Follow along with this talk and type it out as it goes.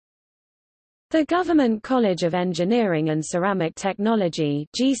The Government College of Engineering and Ceramic Technology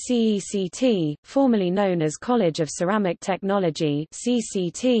 (GCECT), formerly known as College of Ceramic Technology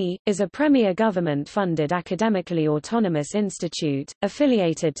 (CCT), is a premier government-funded academically autonomous institute,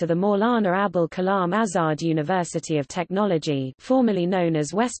 affiliated to the Maulana Abul Kalam Azad University of Technology, formerly known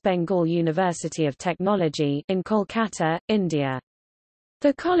as West Bengal University of Technology, in Kolkata, India.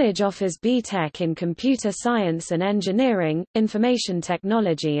 The college offers B.Tech in Computer Science and Engineering, Information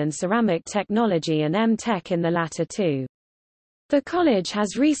Technology and Ceramic Technology and M.Tech in the latter two. The college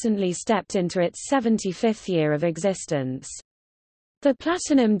has recently stepped into its 75th year of existence. The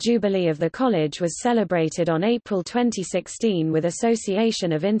Platinum Jubilee of the college was celebrated on April 2016 with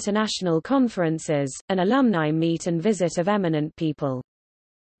Association of International Conferences, an alumni meet and visit of eminent people.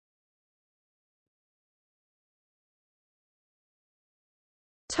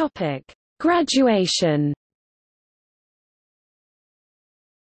 Graduation.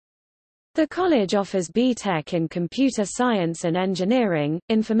 The college offers B.Tech in Computer Science and Engineering,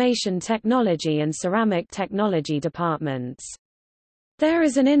 Information Technology and Ceramic Technology departments. There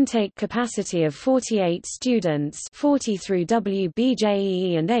is an intake capacity of 48 students, 40 through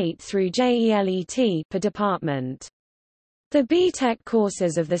WBJEE and 8 through JELET per department. The B.Tech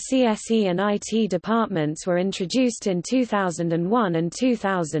courses of the CSE and IT departments were introduced in 2001 and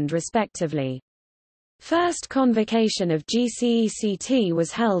 2000 respectively. First convocation of GCECT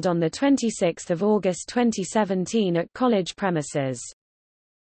was held on 26 August 2017 at college premises.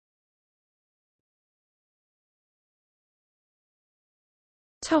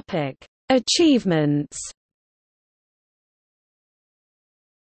 Achievements.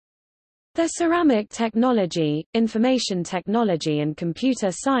 The Ceramic Technology, Information Technology and Computer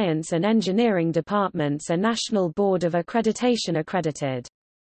Science and Engineering departments are National Board of Accreditation accredited.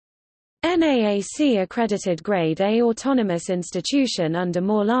 NAAC accredited Grade A autonomous institution under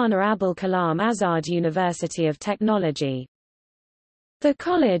Maulana Abul Kalam Azad University of Technology. The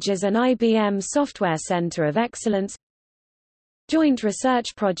college is an IBM Software Center of Excellence. Joint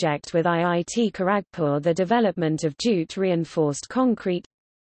research project with IIT Kharagpur, the development of jute-reinforced concrete.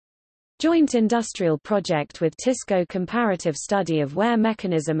 Joint industrial project with TISCO, comparative study of wear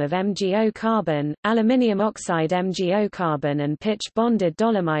mechanism of MgO carbon, aluminium oxide MgO carbon and pitch-bonded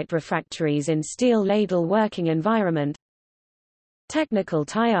dolomite refractories in steel ladle working environment. Technical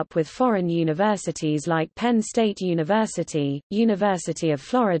tie-up with foreign universities like Penn State University, University of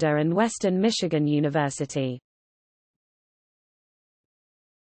Florida and Western Michigan University.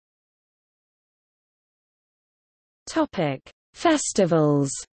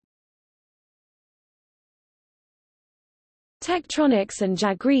 Festivals. Tektronics and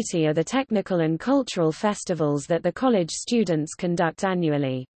Jagriti are the technical and cultural festivals that the college students conduct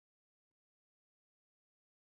annually.